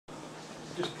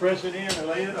Just press it in and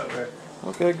lay it up there.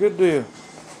 Okay, good deal.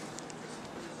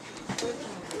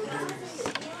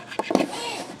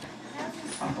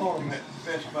 I bought them at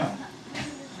Best Buy.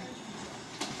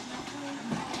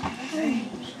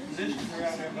 This is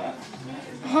around there about.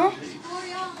 Huh?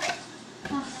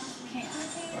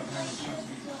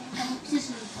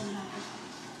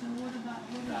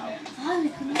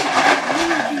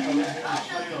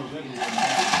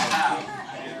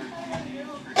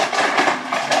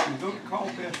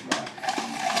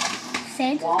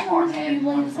 Walmart had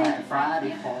one that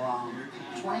Friday for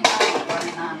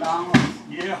 $29.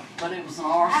 Yeah. But it was an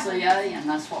RCA, and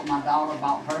that's what my daughter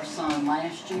bought her son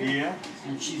last year. Yeah.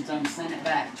 And she's done sent it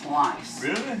back twice.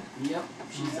 Really? Yep.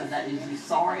 She said that is the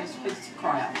sorriest piece of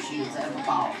crap she has ever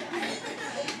bought.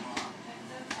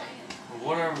 Well,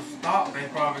 whatever stock they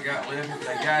probably got left, if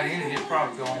they got any, it'll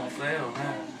probably go on sale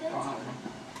now.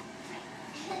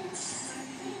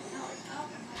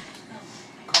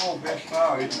 Call Best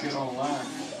Buy or you get online.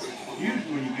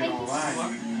 Usually when you get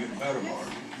online, you can get better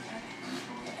margin.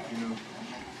 You know.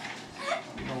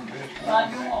 You know Best Buy.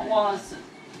 What was it?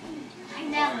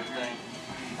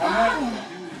 How much?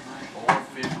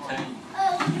 $4.15.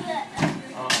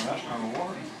 Oh, that's not gonna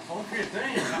work.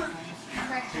 $4.15.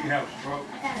 You can have a stroke.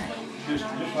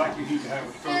 Just like if you could have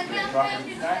a stroke, they're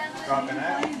dropping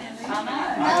out. I know.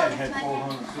 I had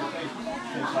 450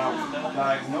 since I was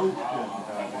diagnosed with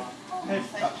diabetes. That's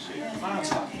about six, mine's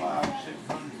about 500,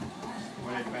 600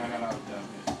 when they found out I was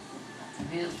diabetic.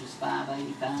 His was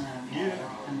 $585.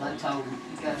 Yeah. And they told him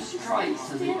to go straight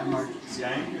to the emergency.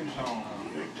 Yeah, ain't been so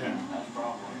big time.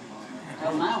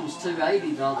 Well, mine was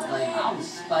 $280 the other day. I was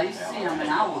spacey. I mean,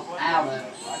 I was out of it.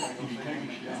 Did you take a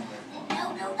shot?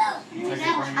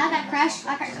 I got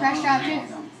crashed out too.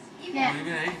 Yeah. You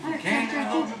been eating I got candy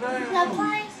crashed all out too.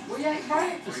 today? We ate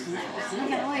breakfast. I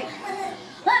gotta wait.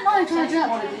 Let mine charge up.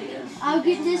 I'll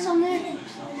get this on there.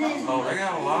 Then Oh, they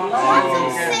got a lot of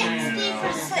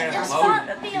it's fun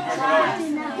to be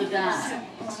The diet.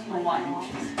 I like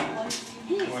it.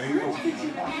 Well, he was.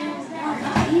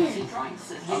 He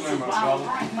drinks it. He said, well, I don't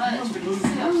drink much, but he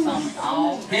sips some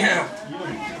all day. Yeah. You know,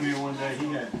 he told me one day he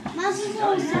had. mine's just He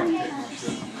all got done.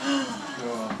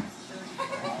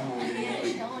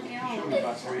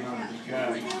 about 300, this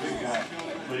guy, big guy,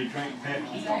 but he drank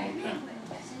Pepsi all the time.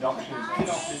 Doctor said, get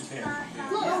off this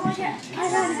Pepsi. Look, I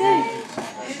gotta go.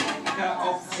 He got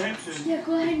off Pepsi, Yeah,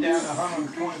 go ahead and down do to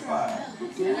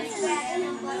 125.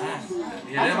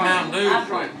 Yeah, them Mountain Dews,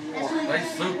 they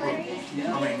super. I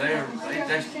mean, they're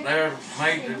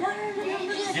made to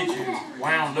get you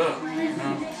wound up. You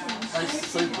know? They're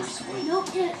super sweet.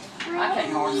 Don't get I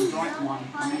can't hardly drink one.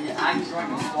 I mean, I can drink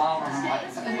a swallow and I'm like,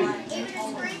 ooh.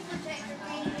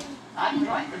 I can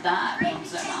drink the diet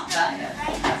ones, they're not bad.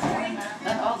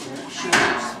 That other is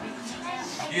sugars.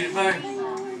 Get it, baby.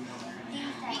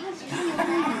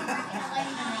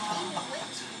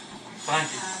 Thank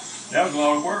you. That was a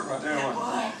lot of work right there, wasn't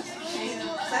it?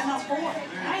 That's not for it.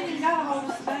 I ain't even got a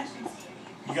hold of Sebastian.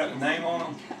 You got the name on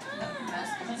them?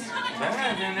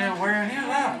 Dad's in there wearing his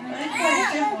out. It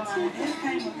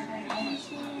came with her name on it.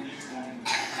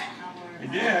 He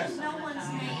did.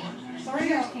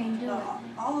 Three of them,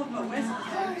 all of the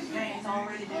Western games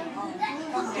already done on.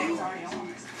 Couple games already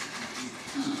on.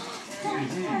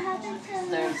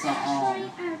 There's a,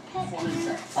 what is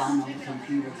that final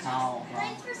computer called?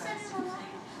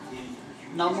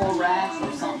 No More Rack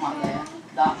or something like that.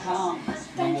 .com.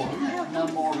 No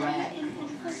more rack.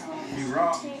 You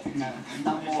rock.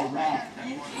 No more rack.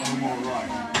 No more rock.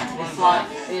 It's like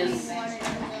it's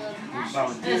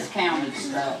About a deer. discounted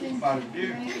stuff. About a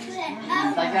deer. They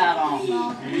got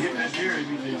You hit that deer,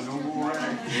 you say no more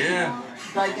rag. Yeah.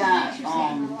 they got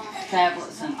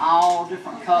tablets in all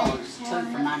different colors, 2 for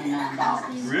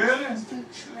 $99. Really?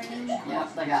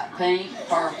 Yep, they got pink,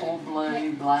 purple,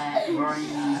 blue, black,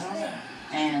 green,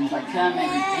 and they come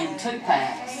in 2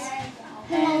 packs.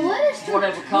 And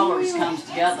whatever colors comes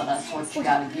together, that's what you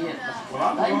gotta get.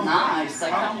 They're nice. They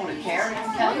come with a carrying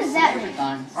case and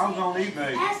everything. I was on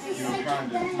eBay, trying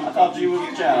to. I thought you was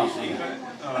a child.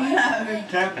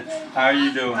 How are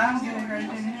you doing? I'm doing great.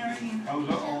 How are you? I was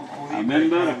on I've eBay. been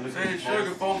better. Say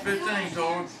sugar 415,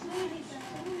 Tor.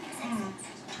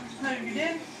 Who, you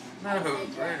did? No,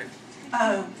 really.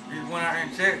 Oh. You went out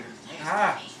and checked it.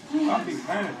 Hi. I'd be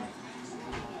panicking.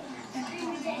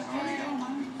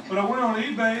 But I went on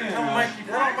eBay and. That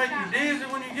don't make you dizzy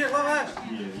when you get like that.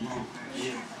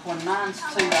 When mine's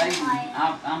 280,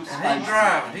 I'm And supposed he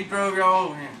driving. He drove y'all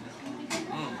over here.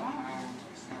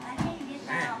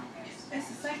 Man, It's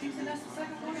the second, so that's the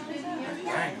second one I did.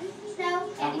 dang.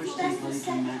 I wish these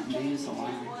leaking Mountain Dews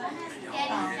alone.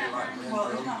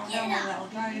 Well, it's not down there that was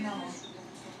dragging on.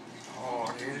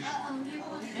 hard-headed.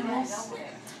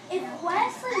 If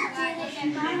Wesley did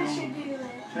it, mine should do it.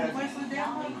 Wesley down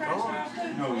on the crash out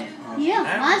too? No. Yeah,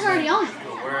 mine's already on.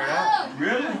 You'll wear it out.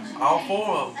 Really? All 4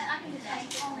 of them.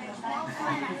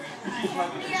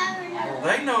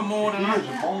 They know more than I do.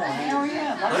 Years of born. Hell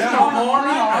yeah. They know more than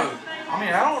I know. I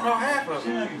mean, I don't know half of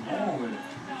Seems it. like he's born with it.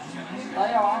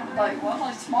 They are.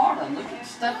 They're smarter. Look at the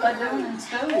stuff they're doing in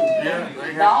school. Yeah,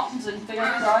 they have. Dalton's in 5th grade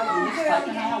and he's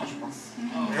taking algebra.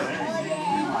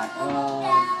 Yeah. I'm like,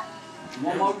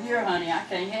 one more year, honey. I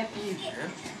can't help you.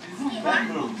 That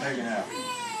little taken out.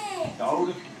 The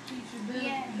oldest?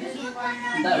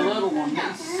 That little one,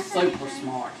 he's super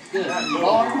smart. Good That little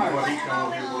Lord one, what mercy. he told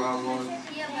me where I was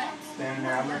standing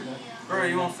there. I looked at Girl,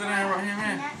 you want to sit down right here,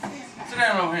 man? Sit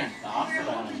down over here. I'll sit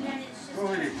down in there. Go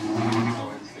ahead.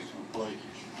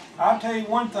 I'll tell you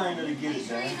one thing that'll get it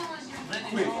done.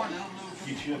 Quick.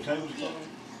 Get you a tablespoon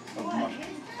of mustard.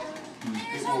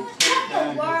 It will put it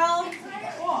down.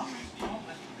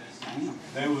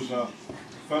 There was a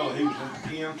fellow, he was an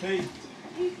EMT.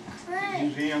 He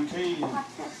was EMT and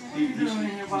he said,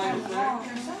 don't tell nobody.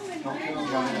 Okay,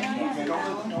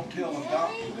 don't tell the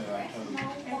doctor that I told you.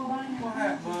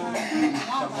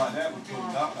 Something like that would put the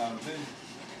doctor out of business.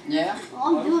 Yeah.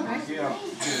 Oh, I'm doing it. Yeah, get a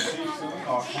teaspoon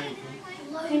or a tablespoon.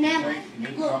 Hey, Nana, Take and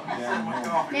then drop it down.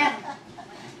 Nana. Yeah,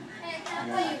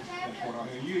 that's what I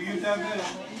hear. You diabetic?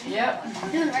 Yep. I'm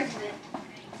doing it right for it.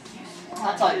 I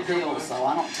take pills, so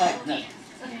I don't take that.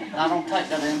 I don't take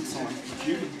that insulin.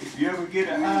 If you ever get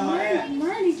it high like that,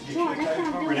 Mine needs to get draw. you a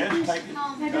tablespoon, and then take it.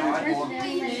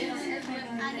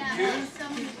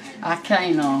 I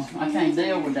can't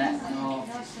deal with that.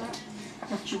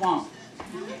 What you want?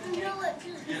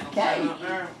 Cake.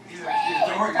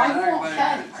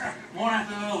 One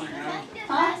after the other, you know.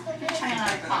 Huh? Hang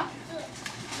out of pocket.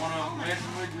 One of them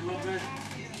messing with you a little bit.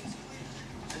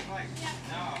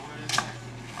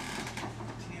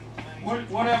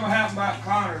 Whatever happened about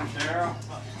Connors, Daryl?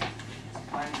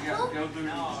 Things got to go through. You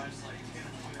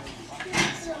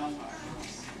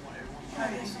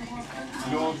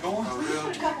know what's going? Oh,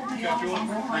 really? You got yours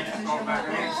going? They just go back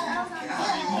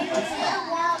around.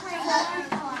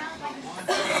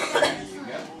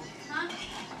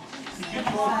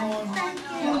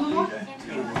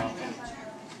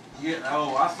 Yeah,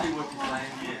 oh, I see what you're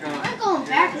saying. Because I'm going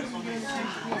backwards. it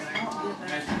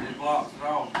blocks it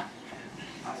off. I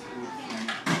see what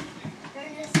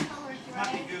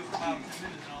you're saying.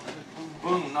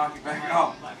 Boom, knock it back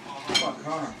off. What about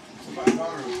Connor? What about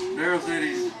Connor? Daryl said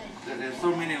that there's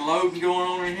so many loading going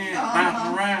on in here,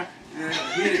 bouncing around,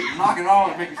 hit it, knock it off,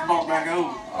 and make it spark back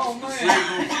over. Oh, The man.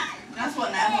 signal, That's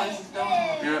what Natalie is doing.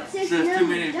 yeah, it says too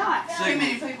many Too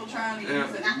many signals. people trying to Yeah.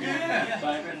 use it. Yeah.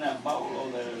 Back in that bowl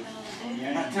over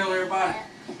there. I tell everybody,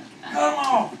 cut them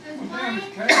off. It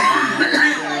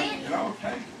all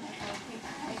takes.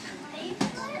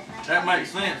 That makes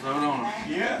sense, though, don't it?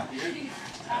 Yeah.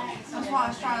 That's why I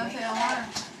was trying to tell her.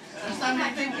 There's so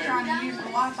many people trying to use the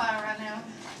Wi-Fi right now.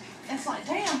 It's like,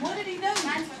 damn, what did he do?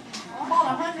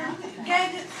 Bought 100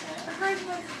 gadgets for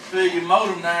Christmas. See, your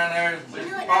modem down there is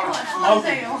You're probably like,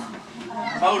 smoking. hotel.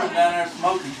 Modem down there is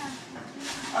smoking.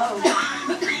 Oh,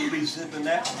 You'll be sipping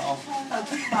that one off. my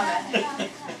bad.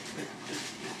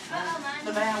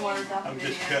 The bad words off the I'm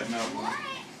just video. cutting up one.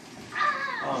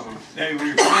 Oh, Hey,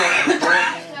 we talking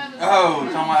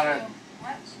about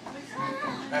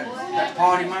that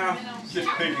party mouth. just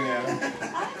picking at him. I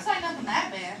didn't say nothing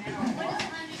that bad.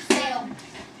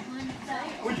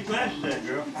 Where's your glasses at,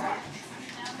 girl?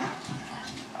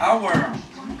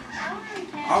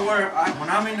 When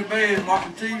I'm in the bed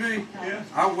watching TV, Yeah.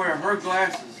 I wear her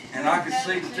glasses and I can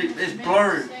see the TV. It's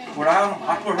blurry. Without them,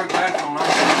 I put her glasses on.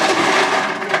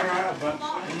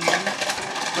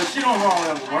 But she don't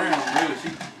always wear them, really. She,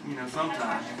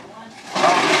 sometimes.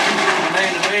 When they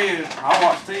in the bed, I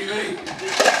watch TV.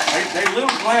 They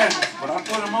little glasses, but I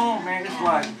put them on, man, it's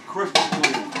like crystal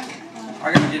clear. I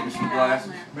gotta get me some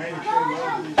glasses. Man, you sure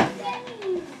love these.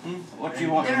 What you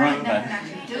want to There ain't drink, nothing baby?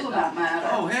 I can do about that.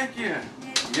 Oh, heck yeah.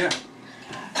 Yeah.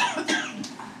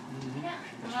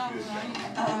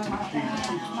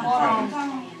 She's a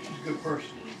good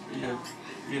person.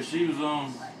 Yeah, she was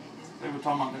they were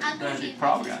talking about that today. She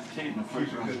probably got tea in the She's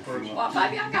a refrigerator. good person. Well,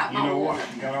 baby, I got You know more. what?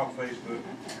 She got off Facebook.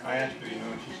 I asked her,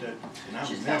 and she said, and I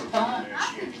She's was never got coming there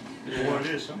again. Yeah. What it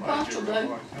is, somebody Punch did will it do.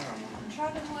 all the time. So,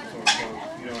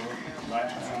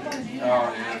 last time. Oh,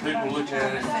 yeah. People look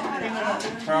at it,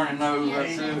 turn their nose, that's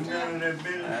Ain't it. none of that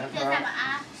business. That's right.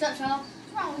 Such a.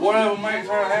 Whatever makes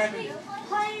her happy,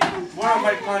 whatever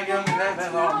makes my young happy,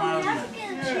 that's all mine.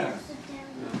 Yeah.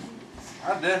 I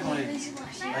definitely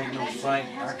ain't no saint.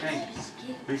 I can't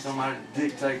be somebody to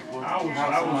dictate what, I how was,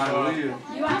 somebody live.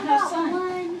 You ain't no son.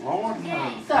 Lord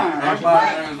knows. Darn,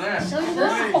 Everybody knows that. So this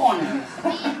does corner. I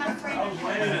was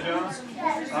amazed, John.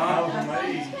 I was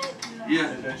amazed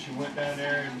Yeah. that she went down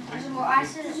there and saved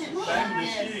the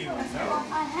city. No,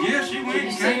 Yeah, she went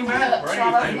and You came see back. the Brave.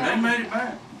 shot up They yonder? made it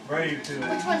back. brave to it.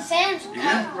 Which one, Sam's?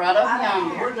 Yeah. Right up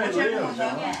yonder. Where'd they live,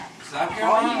 John? South Well, you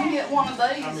Carolina. can get one of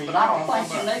these, but I don't think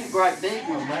you need a great big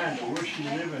one. Amanda, where's she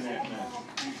living at now?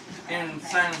 In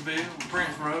Sandersville,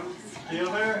 Prince Road.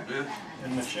 Still there? Yeah.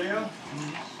 And Michelle?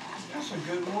 That's a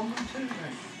good woman too,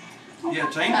 man. Yeah, I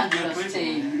Tina's good just people. tell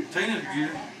you. Tina's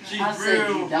good. She's I said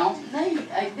you real, don't need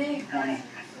a big one.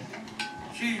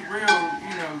 she's real,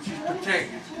 you know, she's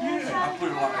protected. I put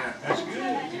it like that. That's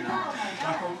good. You know,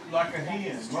 Like a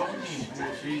hen, mother hen.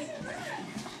 yeah, she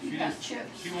Got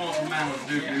chips. she wants a man to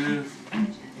do good.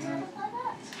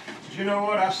 But you know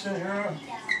what? I sent her a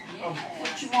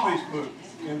What you want? Facebook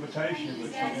invitation, but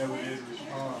she never did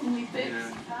respond. Can you fix?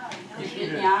 Yeah. You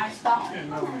getting your eyes She stopped? didn't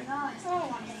know me. I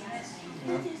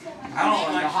don't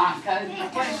The think hot coat.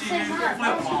 she uses her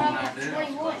flip phone out there.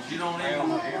 She don't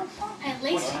even. And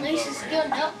Lisa's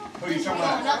still up. Who you talking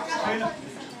about? Tina?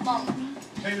 Mom.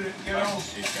 Tina, get on.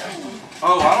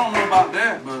 Oh, I don't know about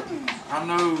that, but I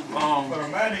know. But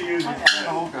Amanda uses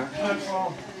Oh, okay. flip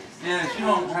phone. Yeah, she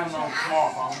don't have no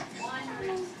smartphone.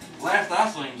 Last I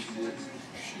seen, she did.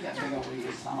 She got big old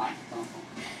ears. I like the thumb.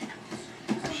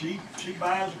 She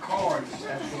buys a card.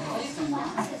 That's the money. These are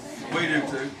nice. We do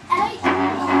too.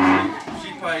 She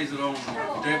pays it on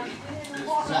debit. Just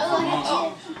once a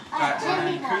month type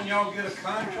thing. Couldn't y'all get a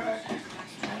contract?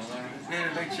 Then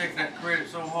they check that credit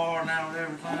so hard now with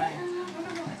everything.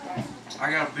 I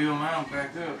gotta build mine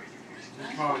back up.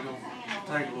 It's probably gonna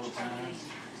take a little time.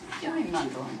 Give me my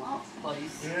drink,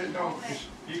 please. Yeah, it don't.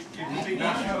 It can be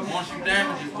Once done. you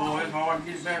damage it, boy, it's hard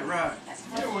to get it back right.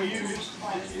 Yeah, well,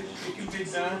 it can be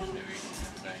done.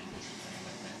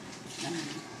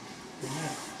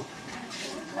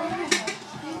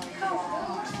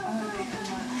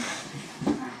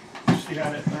 See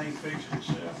how that thing fixes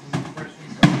itself when you press it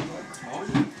goes away. Oh,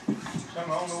 yeah. I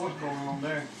don't know what's going on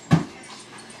there.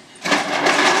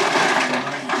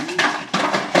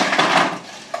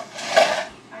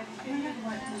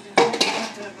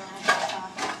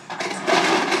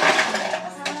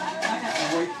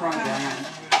 Reprogram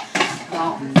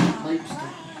Dalton leaps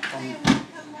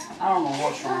I don't know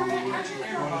what's wrong with it.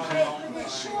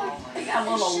 He got a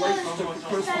little leaks to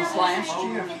Christmas last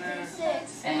year,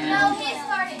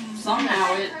 and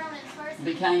somehow it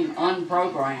became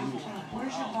unprogrammed.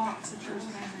 Where's your box that yours in?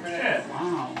 Renette,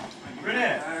 Wow.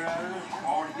 Renette,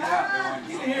 Hard to get out there.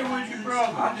 you here with your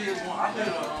brother? I did a.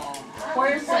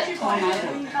 Where's that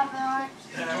tornado?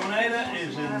 The tornado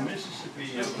is in Mississippi,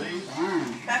 I believe. Darn.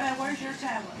 Baba, where's your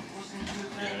tablet?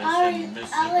 Mississippi,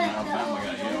 Alabama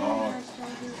got hit hard.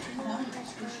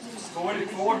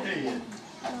 44 dead.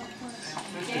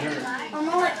 Mr. Hurd. I'm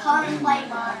gonna let Connor play mine.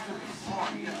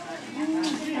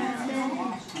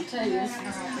 I tell you, this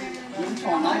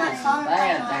tornadoes is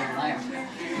bad down there.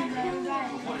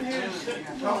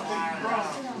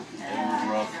 It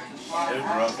was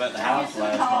rough at the house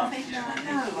last month. You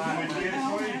wouldn't get it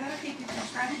for you? That'll keep you from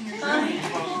scratching your You screen.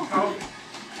 supposed to call it?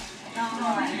 No,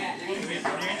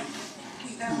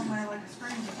 keep that on there like a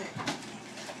screen protector.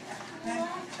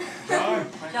 Sorry.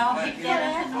 Y'all keep that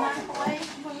in the microwave.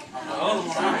 The other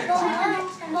one I had.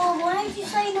 Mom, why did you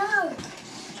say no?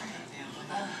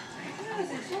 Yes,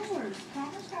 it's yours.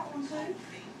 Thomas got one too.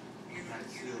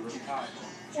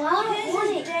 Well, I don't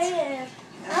want it. I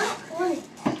don't want it.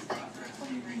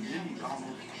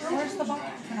 Where's the box?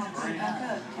 Can I put it back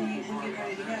up till we get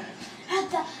ready to go? I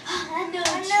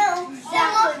know.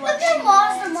 Look at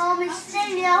Monster Mom is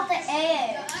sitting out the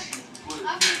edge. Quit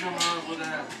coming up with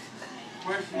that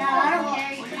question. No, I don't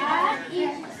care.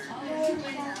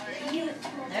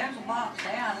 There's a box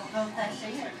there, I don't know if that's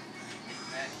it.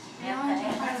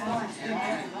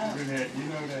 Renette, you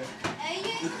know that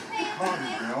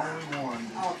Carter's the only one.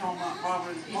 I was talking about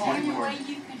property. Is there any way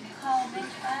you can call this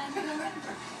back? They need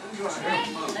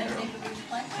to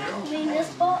replace it. I mean, this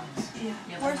box.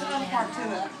 Where's the other part to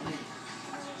it?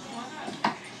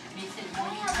 He said,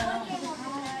 when you come,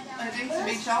 It needs to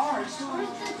be charged. Where's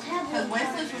the Because tablet?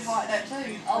 Wesley's was like that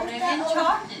too. oh, they've been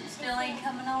charged, it still ain't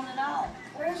coming on at all.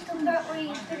 Where's the part where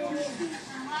you put it in?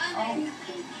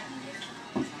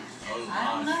 I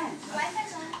don't know.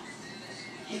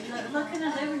 Look in the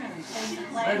living room, see the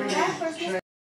Maybe flag. we can